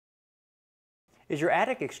Is your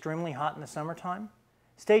attic extremely hot in the summertime?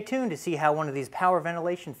 Stay tuned to see how one of these power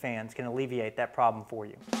ventilation fans can alleviate that problem for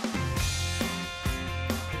you.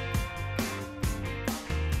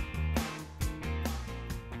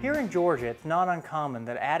 Here in Georgia, it's not uncommon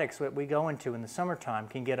that attics that we go into in the summertime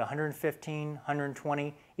can get 115,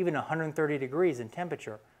 120, even 130 degrees in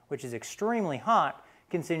temperature, which is extremely hot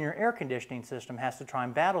considering your air conditioning system has to try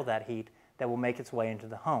and battle that heat that will make its way into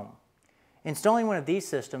the home. Installing one of these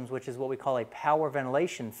systems, which is what we call a power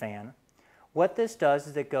ventilation fan, what this does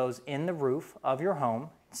is it goes in the roof of your home,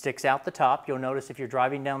 sticks out the top. You'll notice if you're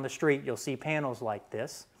driving down the street, you'll see panels like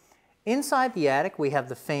this. Inside the attic, we have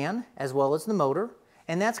the fan as well as the motor,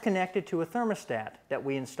 and that's connected to a thermostat that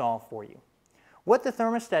we install for you. What the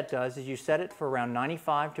thermostat does is you set it for around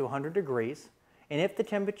 95 to 100 degrees, and if the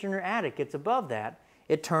temperature in your attic gets above that,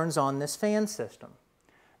 it turns on this fan system.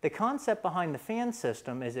 The concept behind the fan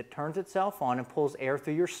system is it turns itself on and pulls air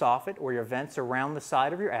through your soffit or your vents around the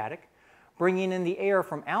side of your attic, bringing in the air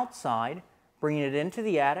from outside, bringing it into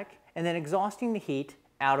the attic, and then exhausting the heat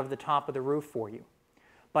out of the top of the roof for you.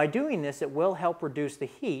 By doing this, it will help reduce the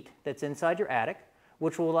heat that's inside your attic,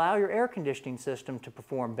 which will allow your air conditioning system to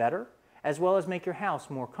perform better, as well as make your house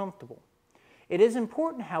more comfortable. It is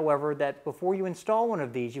important, however, that before you install one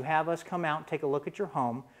of these, you have us come out and take a look at your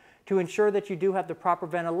home to ensure that you do have the proper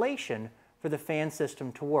ventilation for the fan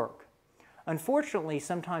system to work. Unfortunately,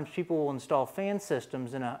 sometimes people will install fan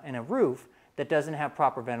systems in a roof that doesn't have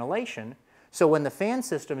proper ventilation, so when the fan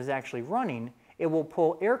system is actually running, it will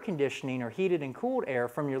pull air conditioning or heated and cooled air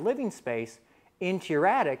from your living space into your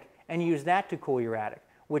attic and use that to cool your attic,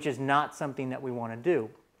 which is not something that we want to do.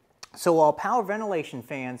 So while power ventilation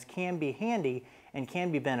fans can be handy and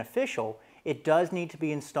can be beneficial, it does need to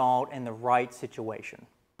be installed in the right situation.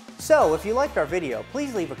 So if you liked our video,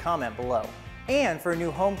 please leave a comment below. And for a new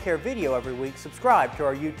home care video every week, subscribe to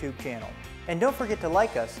our YouTube channel. And don't forget to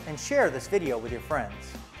like us and share this video with your friends.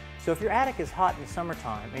 So if your attic is hot in the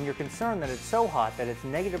summertime and you're concerned that it's so hot that it's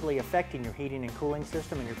negatively affecting your heating and cooling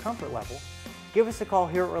system and your comfort level, give us a call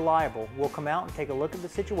here at Reliable. We'll come out and take a look at the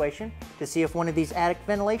situation to see if one of these attic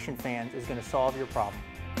ventilation fans is going to solve your problem.